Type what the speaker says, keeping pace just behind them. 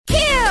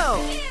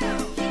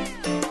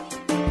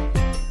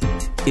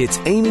It's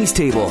Amy's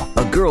Table,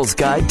 a girl's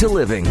guide to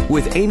living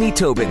with Amy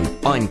Tobin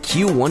on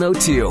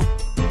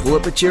Q102. Pull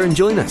up a chair and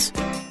join us.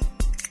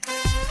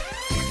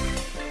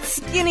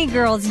 Skinny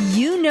girls,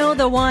 you know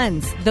the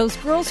ones. Those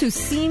girls who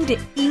seem to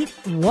eat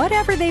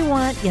whatever they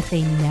want, yet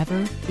they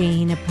never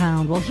gain a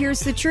pound. Well,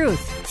 here's the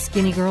truth.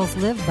 Skinny girls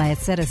live by a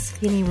set of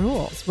skinny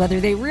rules, whether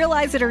they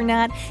realize it or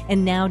not.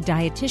 And now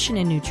dietitian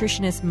and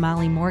nutritionist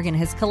Molly Morgan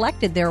has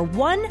collected their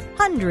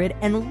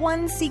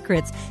 101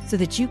 secrets so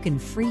that you can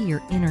free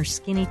your inner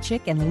skinny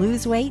chick and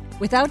lose weight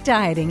without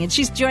dieting. And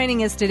she's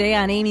joining us today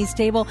on Amy's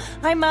Table.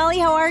 Hi, Molly.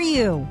 How are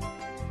you?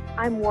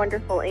 I'm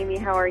wonderful, Amy.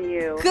 How are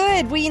you?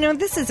 Good. Well,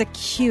 this is a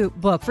cute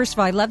book. First of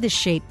all, I love the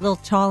shape, little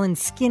tall and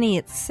skinny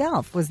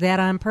itself. Was that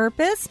on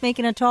purpose,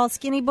 making a tall,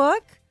 skinny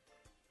book?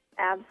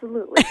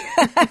 Absolutely.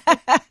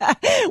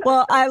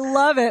 Well, I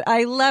love it.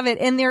 I love it.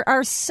 And there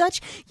are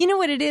such, you know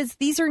what it is?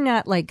 These are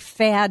not like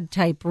fad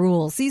type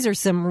rules. These are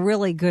some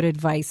really good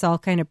advice, all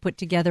kind of put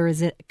together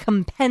as a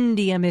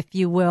compendium, if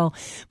you will.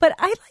 But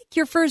I like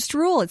your first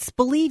rule. It's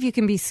believe you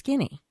can be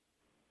skinny.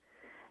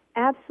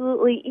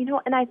 Absolutely.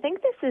 And I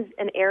think this is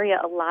an area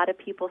a lot of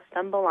people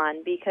stumble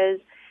on because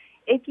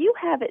if you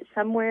have it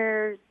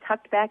somewhere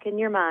tucked back in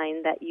your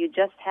mind that you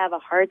just have a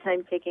hard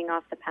time taking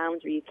off the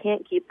pounds or you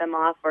can't keep them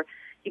off or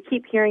you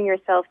keep hearing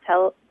yourself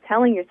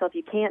telling yourself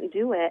you can't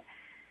do it,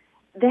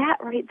 that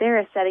right there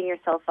is setting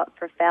yourself up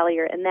for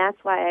failure. And that's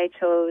why I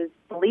chose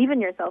believe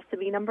in yourself to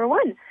be number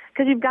one,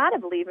 because you've got to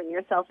believe in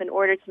yourself in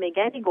order to make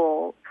any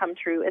goal come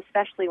true,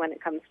 especially when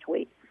it comes to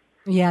weight.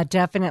 Yeah,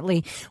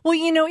 definitely. Well,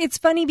 it's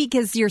funny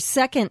because your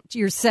second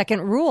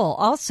rule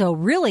also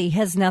really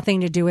has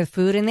nothing to do with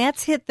food, and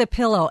that's hit the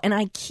pillow. And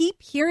I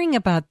keep hearing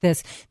about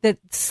this, that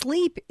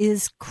sleep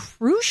is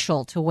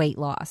crucial to weight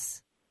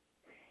loss.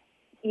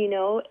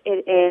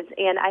 It is.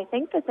 And I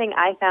think the thing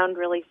I found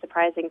really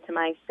surprising to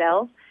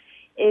myself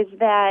is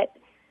that,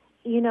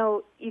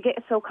 you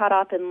get so caught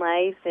up in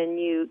life and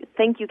you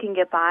think you can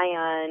get by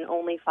on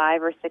only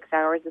 5 or 6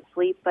 hours of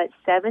sleep, but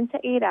 7 to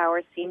 8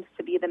 hours seems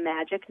to be the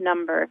magic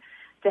number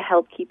to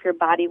help keep your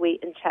body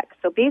weight in check.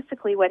 So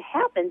basically what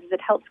happens is it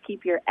helps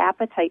keep your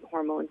appetite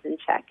hormones in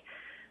check.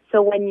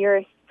 So when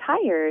you're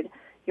tired,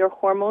 your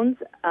hormones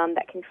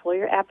that control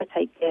your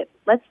appetite get,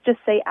 let's just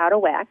say, out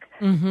of whack,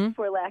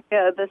 for lack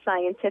of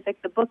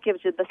the book gives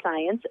you the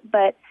science,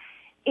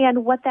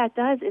 and what that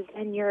does is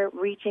then you're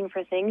reaching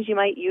for things you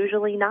might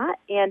usually not,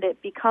 and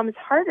it becomes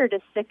harder to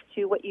stick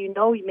to what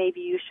maybe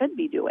you should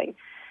be doing.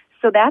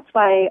 So that's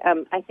why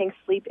I think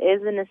sleep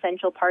is an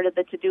essential part of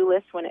the to-do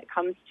list when it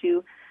comes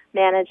to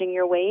managing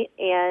your weight,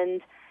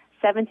 and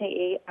 7 to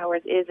 8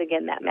 hours is,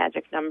 again, that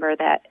magic number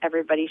that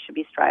everybody should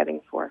be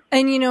striving for.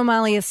 And,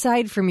 Molly,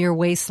 aside from your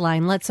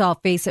waistline, let's all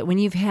face it, when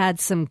you've had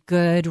some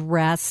good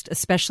rest,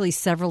 especially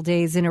several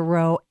days in a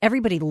row,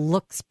 everybody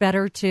looks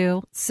better,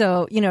 too.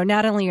 So,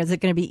 not only is it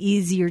going to be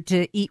easier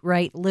to eat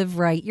right, live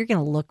right, you're going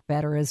to look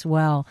better as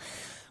well.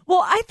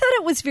 Well, I thought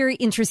it was very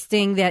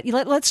interesting that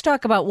let's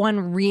talk about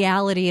one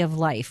reality of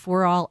life.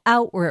 We're all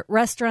out. We're at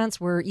restaurants.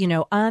 We're,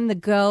 on the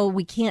go.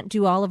 We can't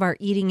do all of our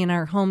eating in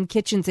our home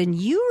kitchens. And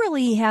you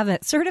really have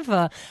a sort of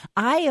a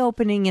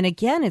eye-opening. And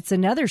again, it's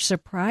another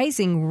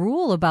surprising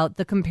rule about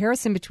the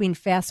comparison between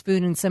fast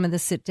food and some of the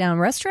sit-down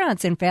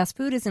restaurants. And fast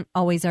food isn't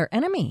always our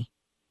enemy.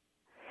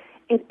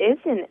 It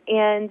isn't.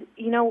 And,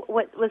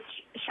 what was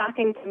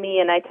shocking to me,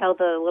 and I tell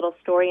the little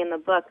story in the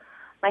book,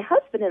 my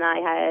husband and I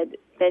had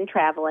been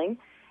traveling.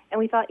 And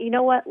we thought,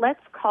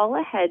 let's call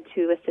ahead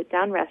to a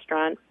sit-down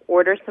restaurant,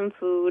 order some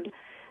food.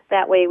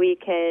 That way we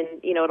can,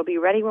 it'll be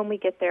ready when we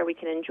get there. We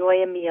can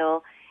enjoy a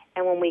meal.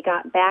 And when we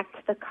got back to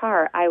the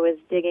car, I was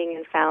digging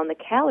and found the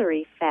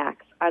calorie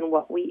facts on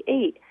what we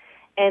ate.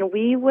 And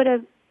we would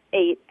have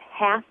ate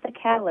half the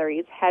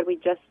calories had we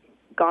just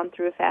gone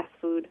through a fast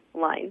food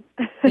line.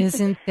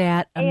 Isn't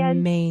that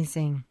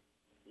amazing?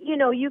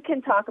 You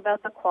can talk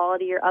about the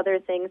quality or other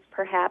things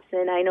perhaps,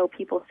 and I know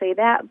people say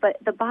that, but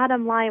the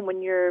bottom line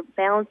when you're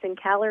balancing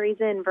calories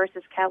in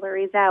versus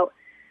calories out,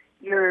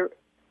 your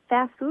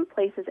fast food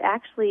places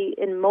actually,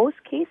 in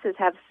most cases,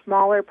 have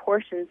smaller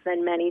portions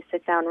than many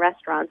sit-down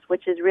restaurants,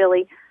 which is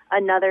really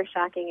another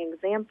shocking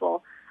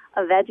example.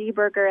 A veggie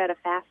burger at a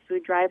fast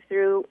food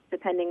drive-thru,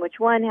 depending which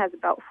one, has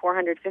about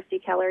 450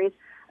 calories.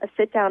 A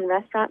sit-down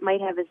restaurant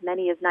might have as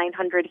many as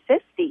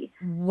 950.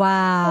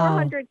 Wow.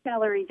 400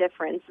 calorie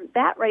difference.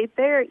 That right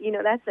there,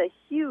 that's a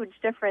huge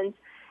difference.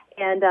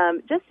 And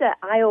just an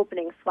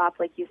eye-opening swap,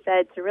 like you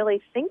said, to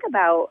really think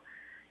about,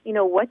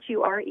 what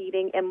you are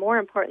eating and, more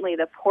importantly,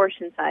 the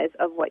portion size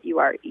of what you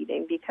are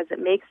eating, because it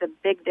makes a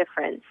big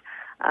difference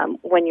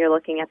when you're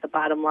looking at the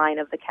bottom line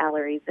of the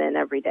calories in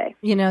every day.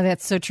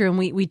 That's so true. And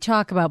we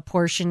talk about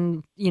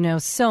portion,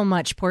 so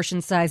much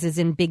portion sizes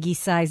and biggie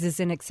sizes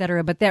and et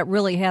cetera, but that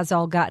really has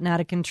all gotten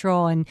out of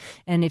control. And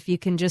if you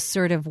can just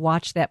sort of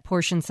watch that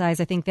portion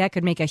size, I think that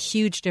could make a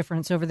huge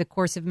difference over the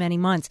course of many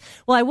months.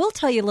 Well, I will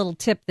tell you a little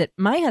tip that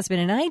my husband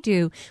and I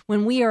do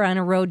when we are on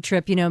a road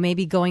trip,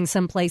 maybe going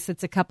someplace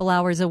that's a couple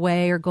hours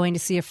away or going to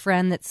see a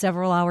friend that's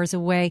several hours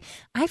away.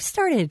 I've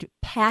started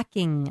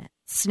packing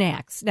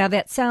snacks. Now,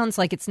 that sounds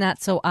like it's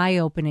not so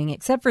eye-opening,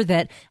 except for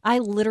that I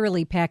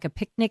literally pack a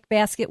picnic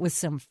basket with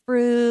some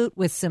fruit,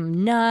 with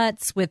some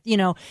nuts, with,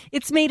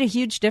 it's made a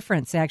huge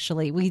difference,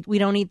 actually. We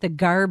don't eat the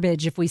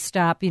garbage if we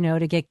stop,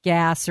 to get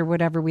gas or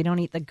whatever. We don't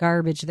eat the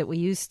garbage that we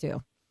used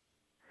to.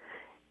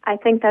 I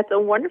think that's a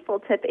wonderful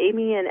tip,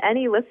 Amy, and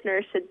any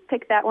listener should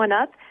pick that one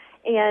up.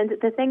 And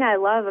the thing I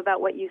love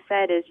about what you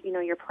said is,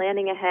 you're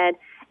planning ahead,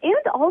 and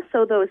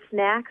also those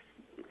snacks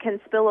can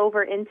spill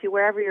over into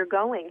wherever you're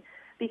going.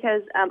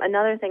 Because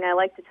another thing I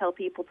like to tell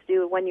people to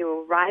do when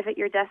you arrive at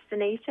your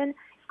destination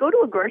is go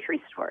to a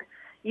grocery store.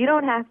 You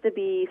don't have to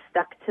be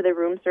stuck to the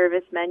room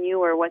service menu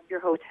or what your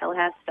hotel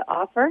has to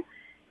offer.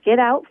 Get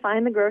out,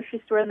 find the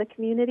grocery store in the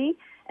community,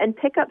 and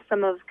pick up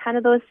some of kind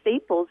of those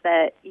staples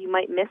that you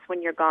might miss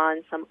when you're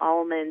gone, some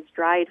almonds,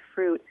 dried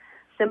fruit,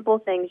 simple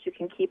things you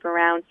can keep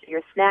around so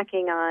you're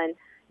snacking on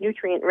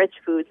nutrient-rich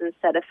foods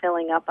instead of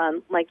filling up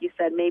on, like you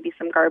said, maybe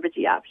some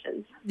garbagey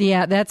options.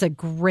 Yeah, that's a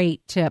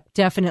great tip,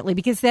 definitely,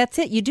 because that's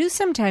it. You do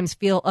sometimes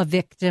feel a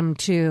victim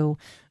to,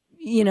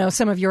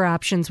 some of your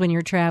options when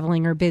you're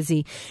traveling or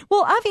busy.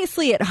 Well,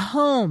 obviously at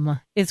home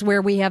is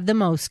where we have the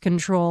most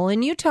control.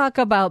 And you talk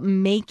about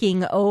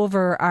making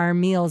over our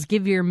meals,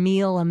 give your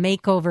meal a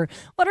makeover.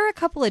 What are a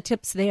couple of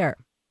tips there?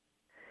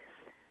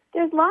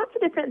 There's lots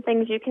of different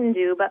things you can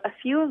do, but a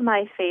few of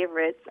my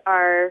favorites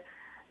are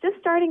just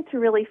starting to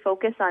really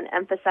focus on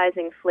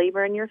emphasizing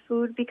flavor in your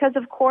food because,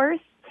 of course,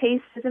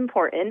 taste is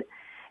important.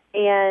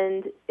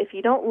 And if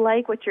you don't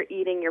like what you're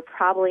eating, you're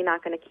probably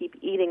not going to keep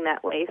eating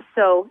that way.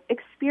 So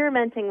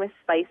experimenting with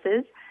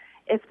spices.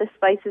 If the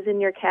spices in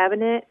your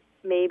cabinet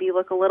maybe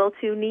look a little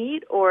too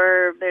neat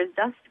or there's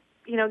dust,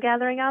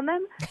 gathering on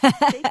them,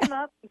 take them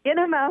up, get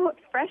them out,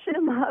 freshen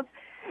them up.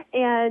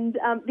 And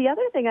the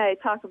other thing I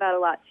talk about a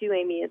lot too,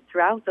 Amy, is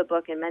throughout the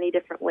book in many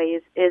different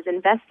ways, is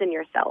invest in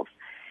yourself.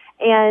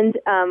 And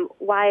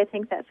why I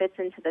think that fits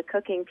into the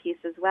cooking piece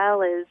as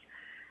well is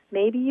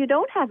maybe you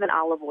don't have an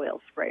olive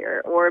oil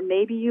sprayer, or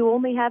maybe you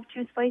only have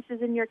 2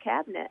 spices in your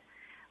cabinet,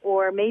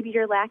 or maybe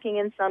you're lacking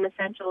in some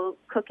essential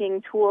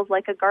cooking tools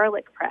like a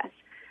garlic press.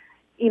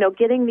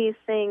 Getting these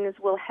things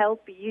will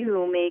help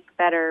you make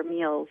better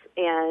meals.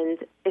 And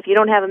if you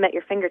don't have them at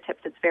your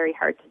fingertips, it's very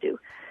hard to do.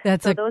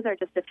 Those are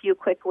just a few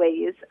quick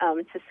ways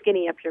to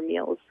skinny up your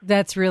meals.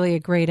 That's really a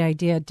great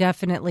idea,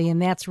 definitely.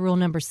 And that's rule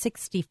number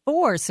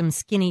 64, some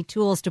skinny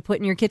tools to put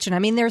in your kitchen. I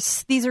mean,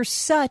 these are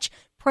such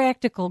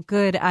practical,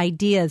 good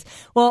ideas.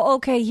 Well,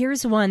 okay,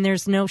 here's one.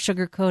 There's no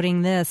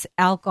sugarcoating this.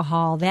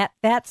 Alcohol.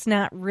 That's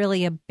not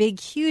really a big,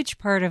 huge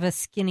part of a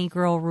skinny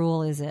girl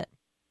rule, is it?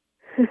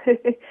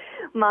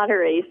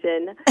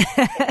 Moderation.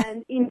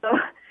 And,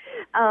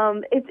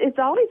 it's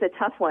always a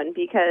tough one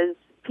because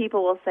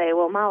people will say,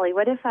 well, Molly,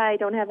 what if I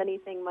don't have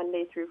anything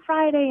Monday through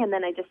Friday and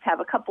then I just have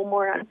a couple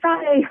more on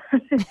Friday?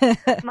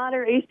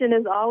 Moderation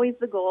is always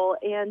the goal.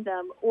 And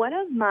one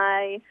of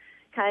my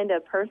kind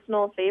of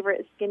personal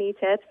favorite skinny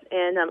tips,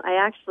 and I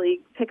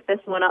actually picked this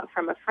one up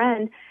from a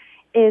friend,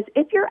 is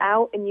if you're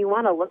out and you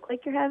want to look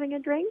like you're having a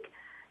drink,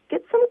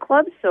 get some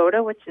club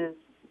soda, which is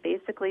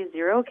basically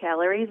 0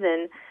 calories,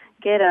 and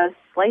get a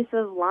slice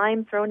of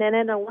lime thrown in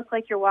it and look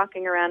like you're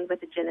walking around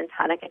with a gin and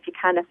tonic if you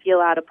kind of feel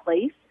out of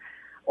place.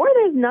 Or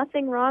there's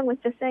nothing wrong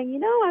with just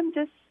saying, I'm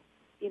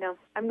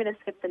going to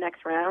skip the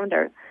next round,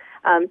 or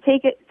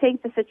take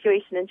the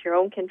situation into your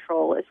own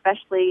control,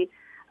 especially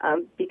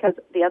because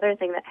the other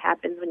thing that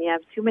happens when you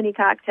have too many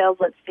cocktails,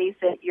 let's face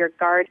it, your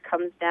guard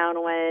comes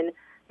down when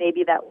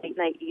maybe that late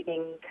night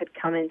eating could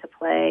come into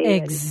play.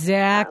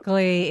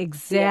 Exactly.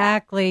 Yeah.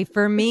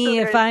 For me,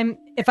 if I'm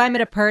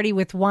at a party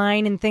with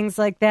wine and things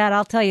like that,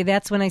 I'll tell you,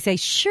 that's when I say,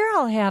 sure,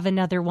 I'll have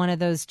another one of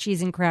those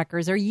cheese and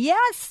crackers, or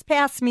yes,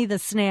 pass me the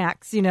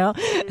snacks,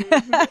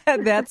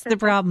 Mm-hmm. That's the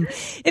problem.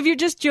 If you're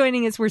just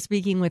joining us, we're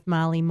speaking with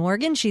Molly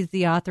Morgan. She's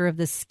the author of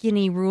The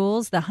Skinny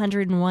Rules, the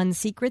 101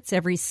 Secrets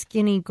Every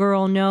Skinny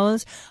Girl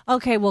Knows.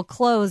 Okay, well,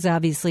 clothes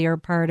obviously are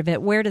part of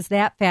it. Where does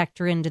that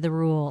factor into the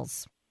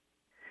rules?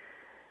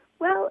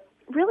 Well,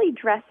 really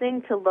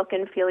dressing to look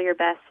and feel your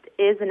best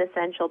is an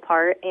essential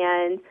part,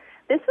 and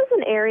this was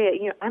an area,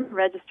 I'm a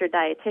registered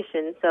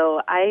dietitian,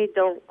 so I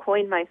don't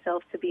coin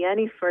myself to be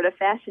any sort of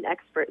fashion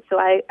expert. So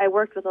I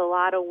worked with a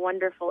lot of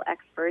wonderful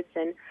experts,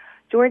 and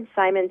George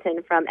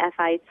Simonton from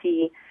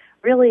FIT,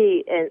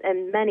 really,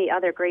 and many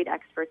other great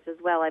experts as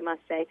well, I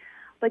must say,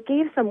 but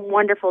gave some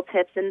wonderful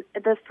tips. And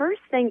the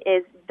first thing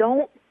is,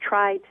 don't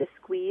try to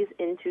squeeze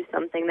into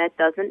something that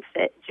doesn't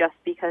fit just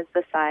because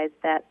the size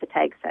that the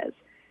tag says.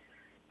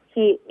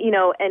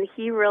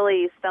 He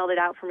really spelled it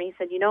out for me. He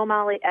said,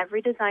 Molly,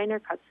 every designer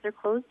cuts their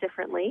clothes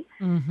differently,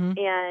 mm-hmm.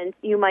 and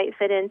you might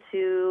fit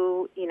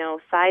into,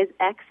 size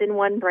X in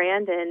one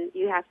brand, and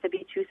you have to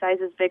be 2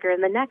 sizes bigger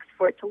in the next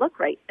for it to look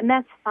right. And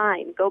that's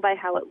fine. Go by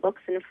how it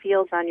looks and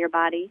feels on your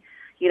body.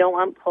 You don't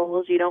want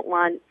pulls. You don't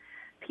want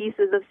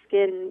pieces of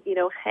skin,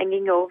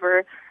 hanging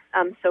over,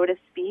 so to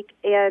speak.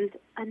 And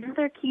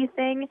another key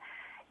thing,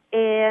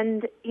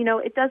 and,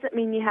 it doesn't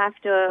mean you have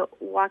to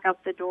walk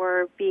out the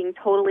door being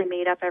totally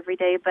made up every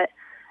day, but,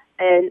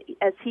 and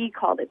as he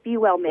called it, be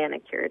well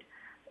manicured.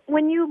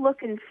 when you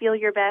look and feel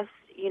your best,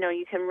 you know,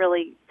 you can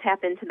really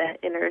tap into that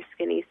inner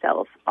skinny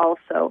self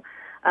also.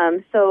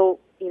 So,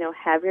 you know,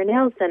 have your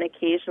nails done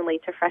occasionally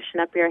to freshen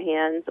up your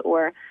hands,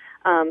 or,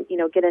 you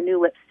know, get a new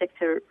lipstick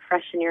to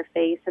freshen your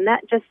face. And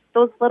that just,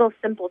 those little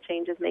simple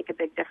changes make a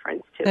big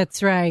difference, too.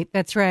 That's right.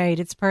 That's right.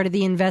 It's part of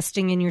the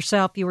investing in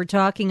yourself you were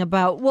talking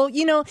about. Well,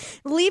 you know,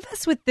 leave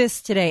us with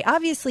this today.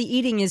 Obviously,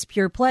 eating is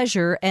pure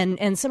pleasure,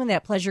 and some of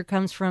that pleasure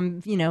comes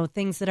from, you know,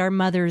 things that our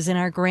mothers and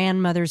our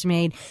grandmothers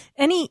made.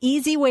 Any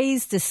easy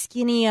ways to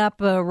skinny up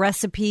a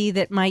recipe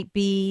that might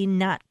be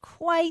not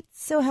quite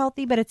so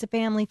healthy, but it's a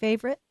family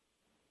favorite?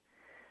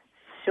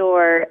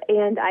 Sure,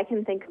 and I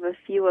can think of a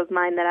few of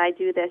mine that I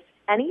do this.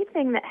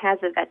 Anything that has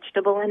a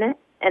vegetable in it,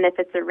 and if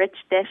it's a rich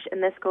dish,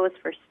 and this goes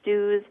for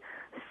stews,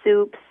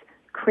 soups,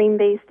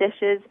 cream-based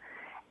dishes,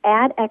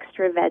 add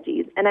extra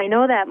veggies. And I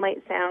know that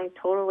might sound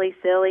totally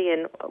silly,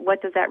 and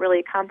what does that really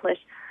accomplish?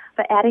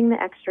 But adding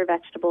the extra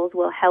vegetables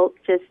will help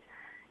just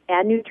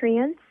add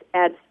nutrients,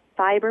 add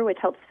fiber, which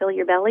helps fill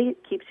your belly,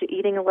 keeps you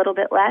eating a little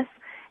bit less,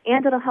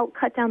 and it'll help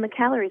cut down the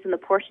calories in the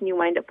portion you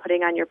wind up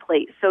putting on your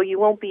plate. So you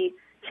won't be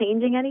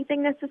changing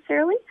anything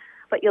necessarily,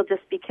 but you'll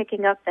just be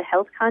kicking up the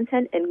health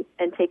content and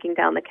taking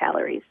down the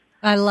calories.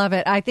 I love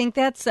it. I think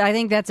that's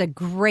a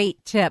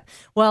great tip.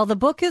 Well, the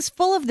book is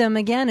full of them.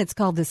 Again, it's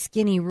called The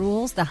Skinny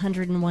Rules, The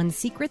 101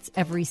 Secrets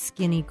Every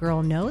Skinny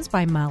Girl Knows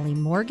by Molly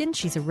Morgan.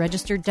 She's a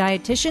registered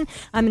dietitian.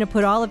 I'm going to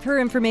put all of her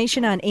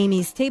information on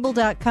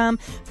amystable.com,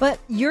 but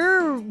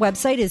your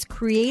website is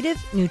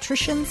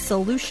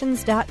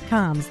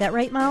creativenutritionsolutions.com. Is that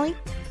right, Molly?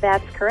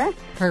 That's correct.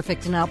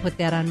 Perfect, and I'll put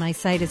that on my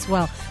site as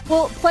well.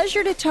 Well,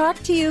 pleasure to talk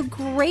to you.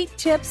 Great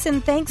tips,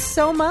 and thanks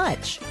so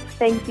much.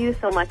 Thank you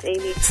so much,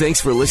 Amy. Thanks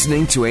for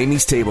listening to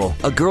Amy's Table,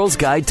 a girl's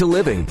guide to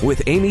living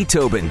with Amy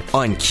Tobin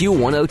on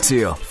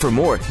Q102. For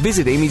more,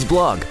 visit Amy's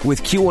blog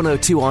with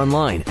Q102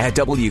 online at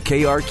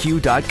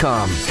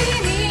WKRQ.com.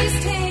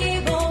 Amy's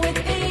Table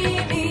with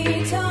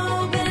Amy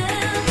Tobin.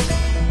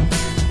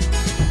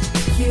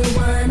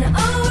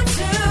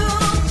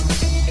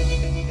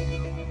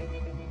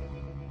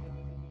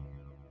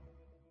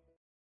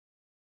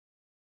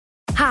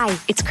 Q102. Hi,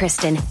 it's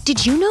Kristen.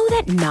 Did you know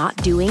that not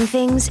doing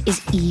things is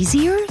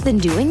easier than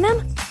doing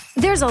them?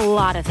 There's a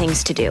lot of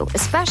things to do,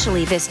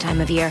 especially this time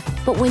of year.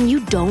 But when you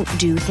don't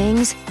do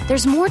things,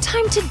 there's more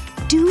time to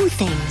do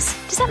things.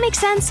 Does that make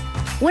sense?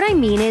 What I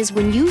mean is,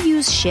 when you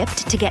use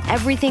Shipt to get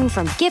everything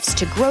from gifts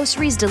to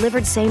groceries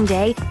delivered same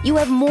day, you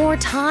have more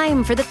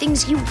time for the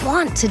things you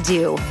want to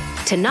do.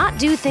 To not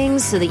do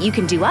things so that you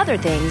can do other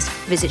things,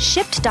 visit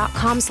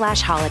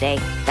shipt.com/holiday.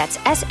 That's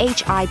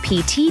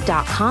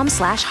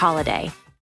SHIPT.com/holiday.